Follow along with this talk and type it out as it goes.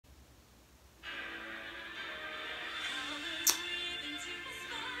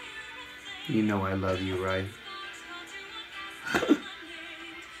You know I love you, right?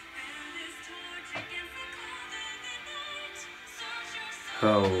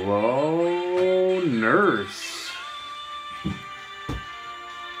 Hello, nurse.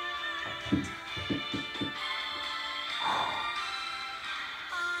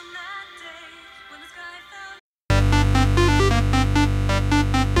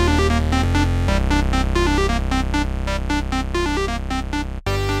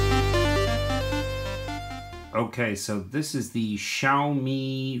 Okay, so this is the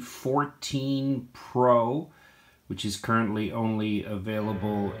Xiaomi 14 Pro, which is currently only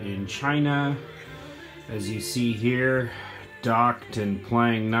available in China. As you see here, docked and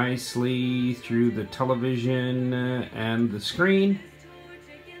playing nicely through the television and the screen.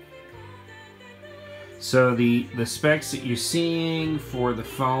 So the specs that you're seeing for the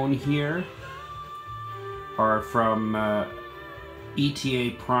phone here are from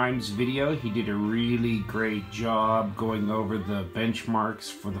ETA Prime's video. He did a really great job going over the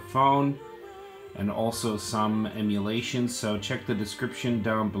benchmarks for the phone and also some emulation, so check the description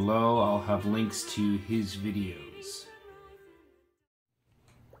down below. I'll have links to his videos.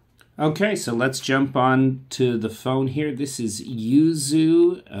 Okay, so let's jump on to the phone here. This is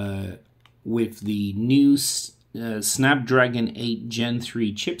Yuzu with the new Snapdragon 8 Gen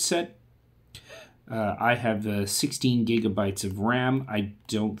 3 chipset. I have 16 gigabytes of RAM. I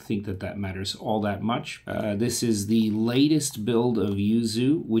don't think that matters all that much. This is the latest build of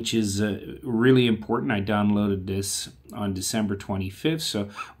Yuzu, which is really important. I downloaded this on December 25th. So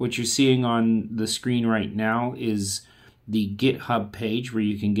what you're seeing on the screen right now is the GitHub page where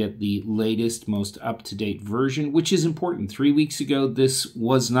you can get the latest, most up-to-date version, which is important. 3 weeks ago, this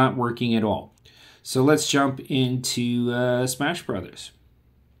was not working at all. So let's jump into Smash Brothers.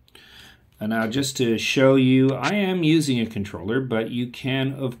 And now just to show you, I am using a controller, but you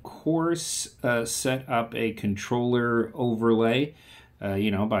can, of course, set up a controller overlay. You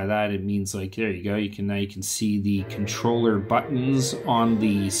know, by that it means like, there you go, now you can see the controller buttons on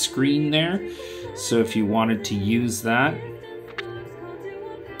the screen there. So if you wanted to use that,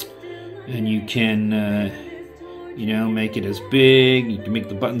 and you can, you know, make it as big, you can make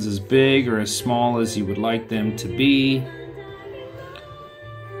the buttons as big or as small as you would like them to be.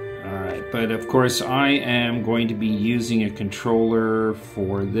 But of course I am going to be using a controller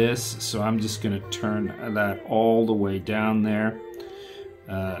for this, so I'm just going to turn that all the way down there.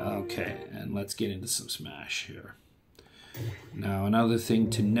 Okay, and let's get into some Smash here. Now another thing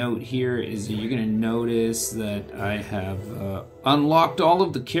to note here is that you're going to notice that I have unlocked all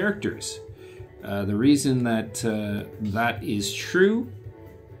of the characters. The reason that that is true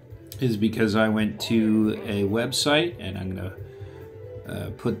is because I went to a website, and I'm going to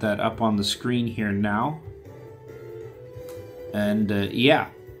put that up on the screen here now. And yeah,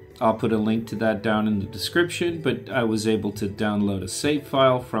 I'll put a link to that down in the description, but I was able to download a save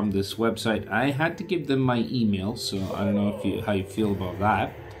file from this website. I had to give them my email, so I don't know if how you feel about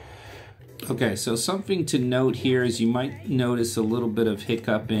that. Okay, so something to note here is you might notice a little bit of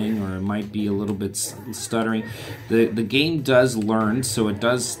hiccuping, or it might be a little bit stuttering. The game does learn, so it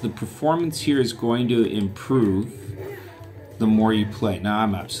does. The performance here is going to improve the more you play. Now,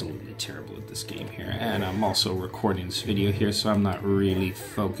 I'm absolutely terrible at this game here, and I'm also recording this video here, so I'm not really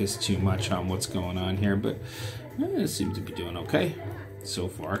focused too much on what's going on here, but it seems to be doing okay so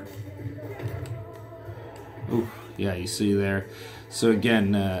far. Ooh, yeah, you see there. So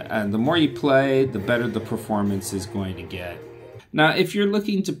again, and the more you play, the better the performance is going to get. Now, if you're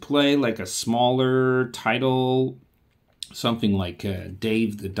looking to play like a smaller title, something like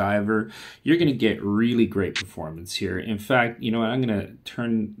Dave the Diver, you're going to get really great performance here. In fact, you know what, I'm going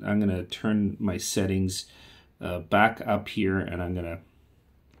to turn my settings back up here, and I'm going to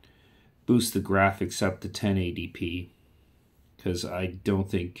boost the graphics up to 1080p, because I don't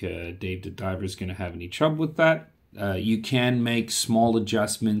think Dave the Diver is going to have any trouble with that. You can make small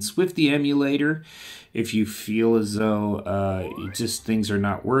adjustments with the emulator if you feel as though just things are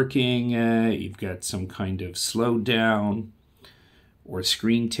not working, you've got some kind of slowdown or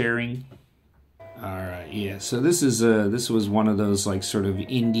screen tearing. Alright, yeah, so this was one of those like sort of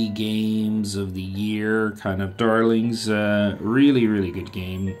indie games of the year kind of darlings. Really, really good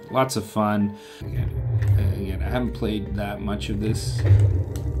game. Lots of fun. Again, I haven't played that much of this. There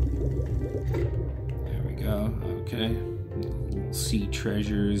we go. Okay, little sea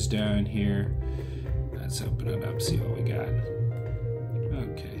treasures down here. Let's open it up, see what we got.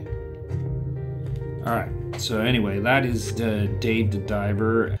 Okay. Alright, so anyway, that is Dave the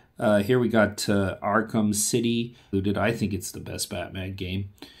Diver. Here we got Arkham City. I think it's the best Batman game.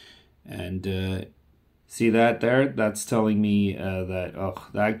 And See that there? That's telling me that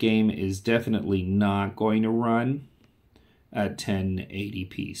that game is definitely not going to run at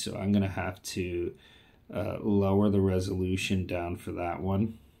 1080p. So I'm going to have to lower the resolution down for that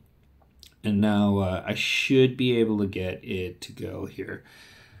one. And now I should be able to get it to go here.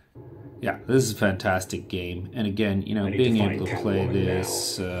 Yeah, this is a fantastic game. And again, you know, being able to play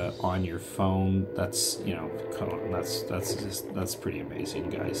this on your phone, that's, you know, that's pretty amazing,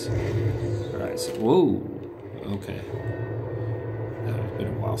 guys. All right, so, whoa, okay. It's been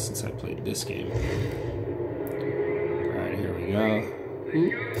a while since I played this game. All right, here we go.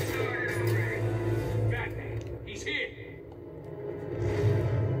 Ooh. He's here.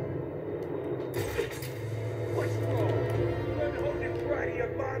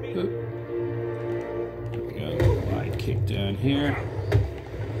 There we go. Wide kick down here.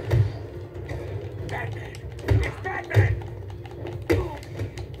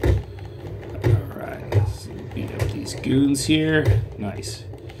 Alright, let's beat up these goons here. Nice.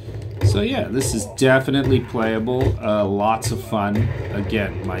 So yeah, this is definitely playable. Lots of fun.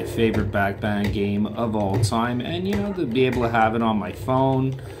 Again, my favorite backband game of all time. And you know, to be able to have it on my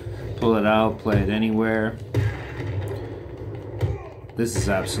phone, pull it out, play it anywhere. This is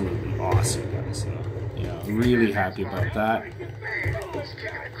absolutely awesome, guys. So, you know, really happy about that.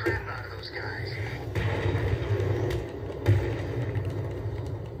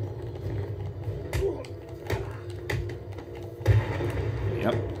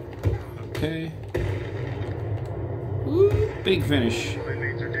 Yep. Okay. Ooh, big finish.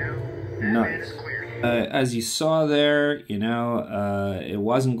 Nice. As you saw there, you know, it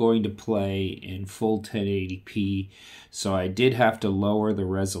wasn't going to play in full 1080p, so I did have to lower the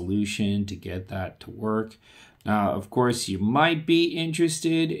resolution to get that to work. Now, of course, you might be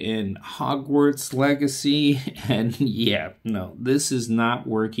interested in Hogwarts Legacy, and yeah, no, this is not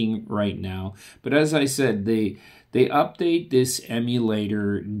working right now. But as I said, they update this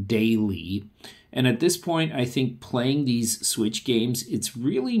emulator daily. And at this point, I think playing these Switch games, it's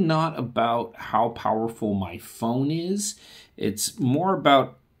really not about how powerful my phone is. It's more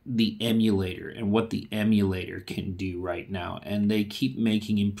about the emulator and what the emulator can do right now. And they keep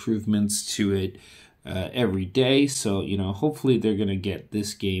making improvements to it every day. So, you know, hopefully they're going to get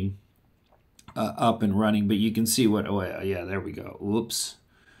this game up and running. But you can see what, oh yeah, there we go. Whoops.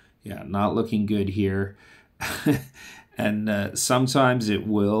 Yeah, not looking good here. And sometimes it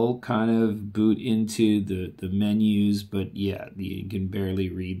will kind of boot into the menus, but yeah, you can barely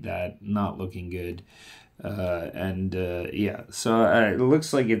read that. Not looking good. Yeah, so it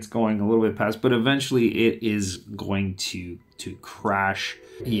looks like it's going a little bit past, but eventually it is going to crash.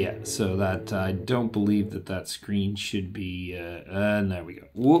 Yeah, so that I don't believe that screen should be, and there we go.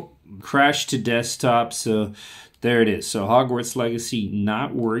 Whoop, crash to desktop, so there it is. So Hogwarts Legacy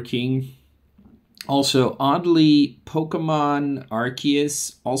not working. Also, oddly, Pokemon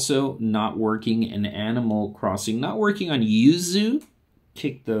Arceus also not working, and Animal Crossing not working on Yuzu.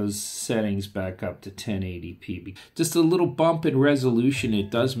 Kick those settings back up to 1080p. Just a little bump in resolution. It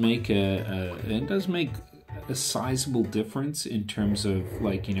does make a sizable difference in terms of,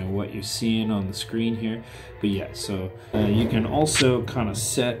 like, you know, what you're seeing on the screen here. But yeah, so you can also kind of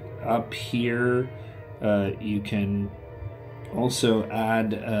set up here. You can also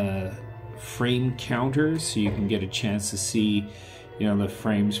add frame counter, so you can get a chance to see, you know, the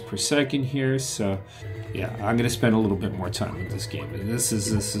frames per second here. So yeah, I'm gonna spend a little bit more time with this game. This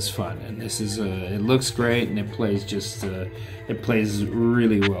is fun, and this is it looks great, and it plays just it plays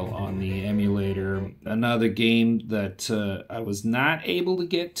really well on the emulator. Another game that I was not able to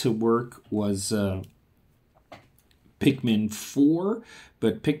get to work was Pikmin 4,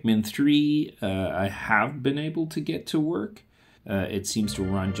 but Pikmin 3 I have been able to get to work. It seems to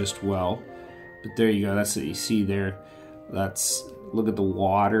run just well. But there you go, that's what you see there. That's, look at the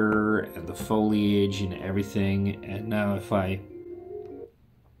water and the foliage and everything. And now if I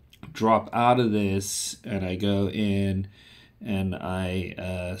drop out of this and I go in and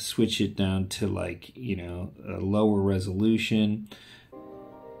I switch it down to, like, you know, a lower resolution.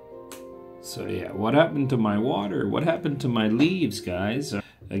 So yeah, what happened to my water? What happened to my leaves, guys?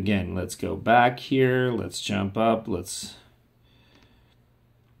 Again, let's go back here. Let's jump up. Let's...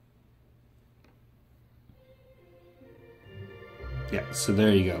 Yeah, so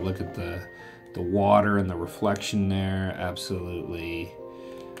there you go. Look at the water and the reflection there. Absolutely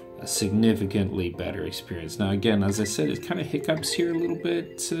a significantly better experience. Now, again, as I said, it kind of hiccups here a little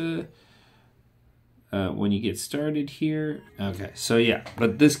bit when you get started here. Okay, so yeah,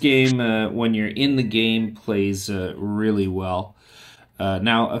 but this game, when you're in the game, plays really well.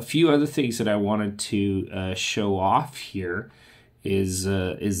 Now, a few other things that I wanted to show off here is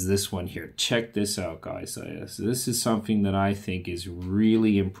this one here. Check this out, guys. So this is something that I think is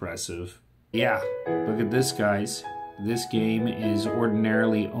really impressive. Yeah, look at this, guys. This game is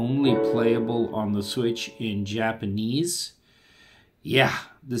ordinarily only playable on the Switch in Japanese. Yeah,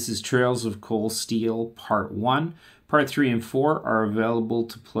 this is Trails of Cold Steel Part 1. Part 3 and 4 are available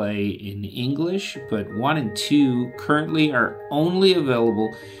to play in English, but 1 and 2 currently are only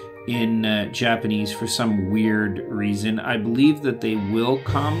available in Japanese for some weird reason. I believe that they will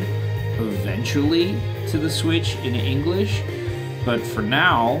come eventually to the Switch in English, but for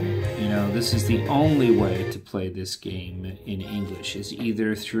now, you know, this is the only way to play this game in English, is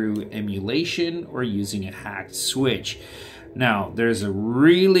either through emulation or using a hacked Switch. Now, there's a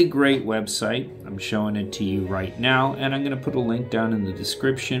really great website. I'm showing it to you right now, and I'm going to put a link down in the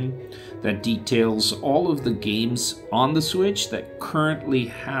description that details all of the games on the Switch that currently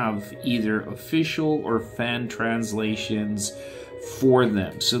have either official or fan translations for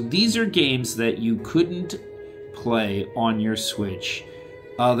them. So these are games that you couldn't play on your Switch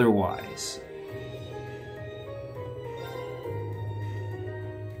otherwise.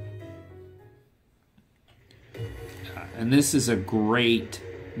 And this is a great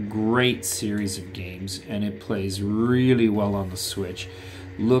series of games, and it plays really well on the Switch.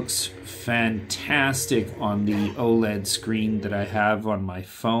 Looks fantastic on the OLED screen that I have on my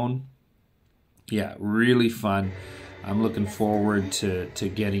phone. Yeah, really fun. I'm looking forward to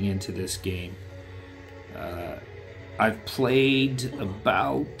getting into this game. I've played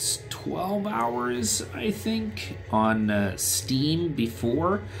about 12 hours, I think, on Steam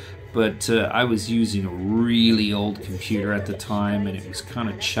before, but I was using a really old computer at the time, and it was kind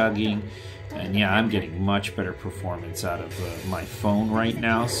of chugging. And yeah, I'm getting much better performance out of my phone right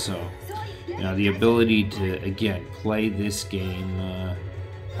now. So, you know, the ability to, again, play this game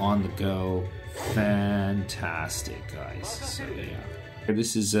on the go, fantastic, guys. So, yeah.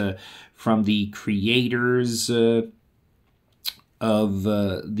 This is from the creators of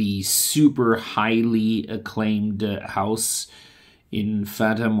the super highly acclaimed house in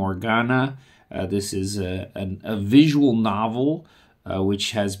Fata Morgana. This is a visual novel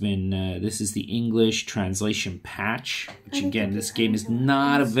which has been, this is the English translation patch, which again, this game is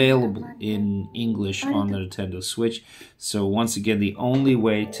not available in English on the Nintendo Switch. So once again, the only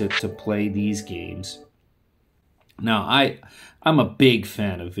way to play these games. Now, I'm a big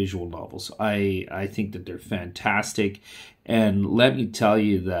fan of visual novels. I think that they're fantastic. And let me tell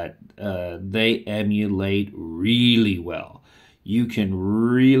you that they emulate really well. You can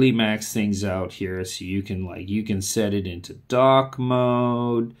really max things out here, so you can set it into dock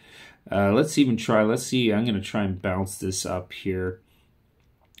mode. Let's even try. Let's see. I'm going to try and bounce this up here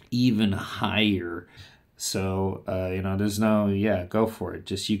even higher. So you know, there's no, yeah, go for it.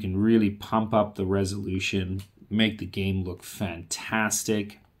 Just, you can really pump up the resolution, make the game look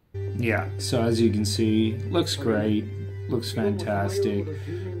fantastic. Yeah. So as you can see, looks great. Looks fantastic.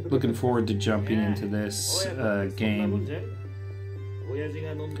 Looking forward to jumping into this game.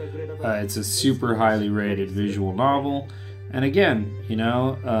 It's a super highly rated visual novel, and again, you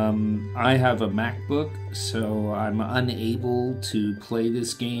know, I have a MacBook, so I'm unable to play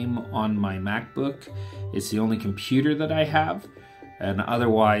this game on my MacBook. It's the only computer that I have, and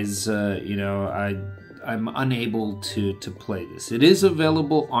otherwise, you know, I'm unable to play this. It is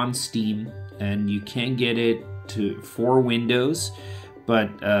available on Steam, and you can get it for Windows, but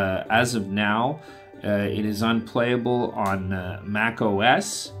as of now, it is unplayable on Mac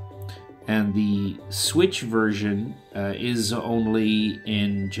OS, and the Switch version is only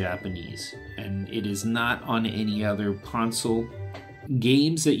in Japanese, and it is not on any other console.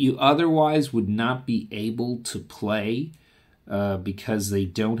 Games that you otherwise would not be able to play because they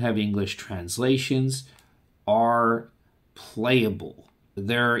don't have English translations are playable.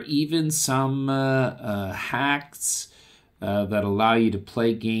 There are even some hacks that allow you to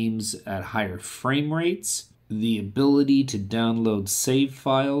play games at higher frame rates, the ability to download save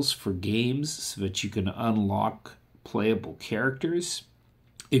files for games so that you can unlock playable characters.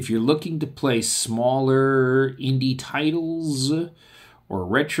 If you're looking to play smaller indie titles or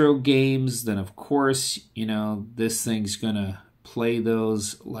retro games, then of course, you know, this thing's gonna play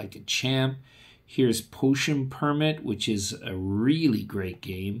those like a champ. Here's Potion Permit, which is a really great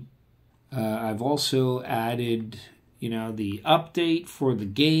game. I've also added, you know, the update for the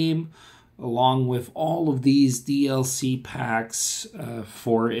game, along with all of these DLC packs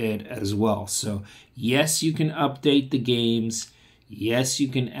for it as well. So yes, you can update the games. Yes, you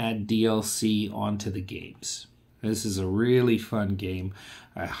can add DLC onto the games. This is a really fun game.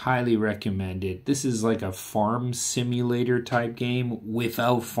 I highly recommend it. This is like a farm simulator type game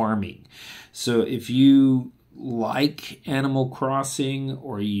without farming. So if you like Animal Crossing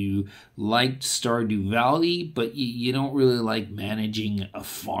or you liked Stardew Valley, but you don't really like managing a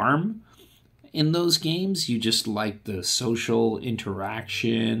farm in those games, you just like the social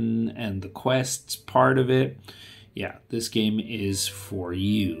interaction and the quests part of it, yeah, this game is for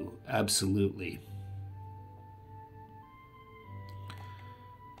you. Absolutely.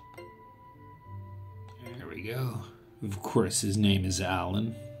 There we go. Of course, his name is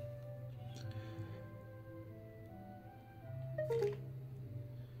Alan.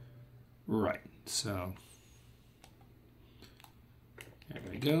 Right, so there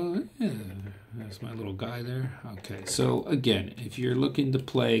we go. There's my little guy there. Okay, so again, if you're looking to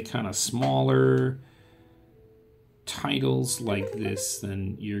play kind of smaller titles like this,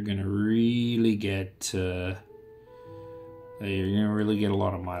 then you're gonna really get a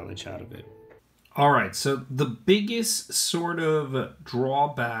lot of mileage out of it. All right, so the biggest sort of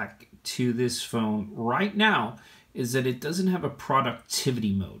drawback to this phone right now is that it doesn't have a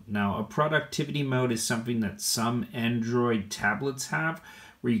productivity mode. Now, a productivity mode is something that some Android tablets have,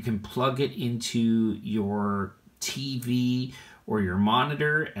 where you can plug it into your TV or your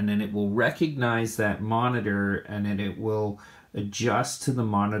monitor, and then it will recognize that monitor, and then it will adjust to the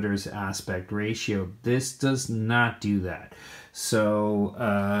monitor's aspect ratio. This does not do that.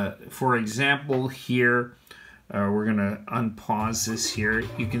 So, for example, here, we're gonna unpause this here.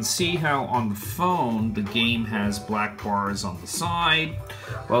 You can see how on the phone the game has black bars on the side.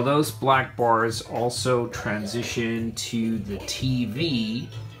 Well, those black bars also transition to the TV,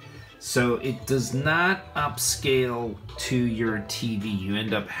 so it does not upscale to your TV. You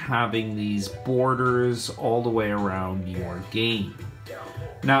end up having these borders all the way around your game.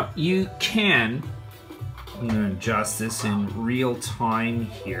 Now you can, I'm gonna adjust this in real time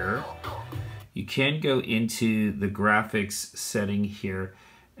here. You can go into the graphics setting here,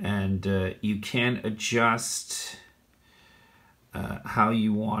 and you can adjust how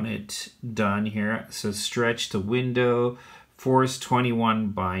you want it done here. So stretch the window, force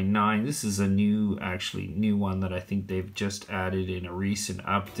 21:9. This is a new one that I think they've just added in a recent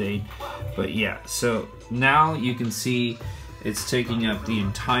update. But yeah, so now you can see it's taking up the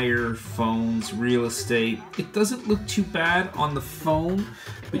entire phone's real estate. It doesn't look too bad on the phone,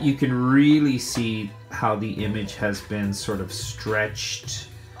 but you can really see how the image has been sort of stretched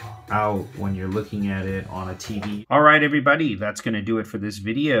out when you're looking at it on a TV. All right, everybody, that's going to do it for this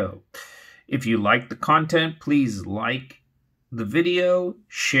video. If you like the content, please like the video,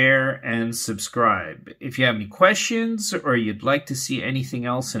 share, and subscribe. If you have any questions or you'd like to see anything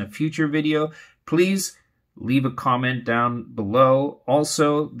else in a future video, please leave a comment down below.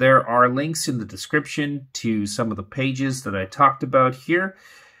 Also, there are links in the description to some of the pages that I talked about here,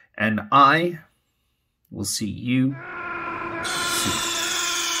 and I will see you